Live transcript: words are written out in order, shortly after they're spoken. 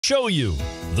Show you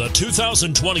the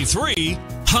 2023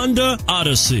 Honda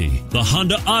Odyssey. The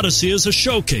Honda Odyssey is a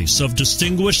showcase of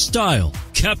distinguished style,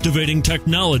 captivating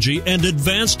technology, and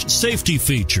advanced safety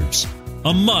features.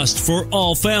 A must for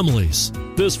all families.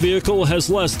 This vehicle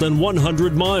has less than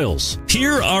 100 miles.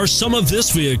 Here are some of this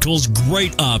vehicle's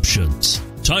great options: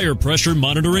 tire pressure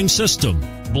monitoring system,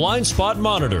 blind spot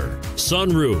monitor,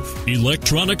 sunroof,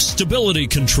 electronic stability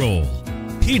control,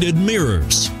 heated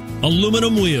mirrors,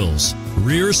 aluminum wheels,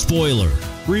 rear spoiler,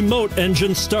 remote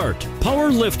engine start,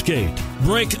 power liftgate,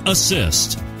 brake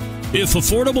assist. If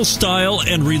affordable style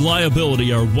and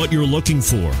reliability are what you're looking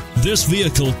for, this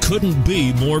vehicle couldn't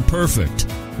be more perfect.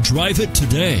 Drive it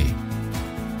today.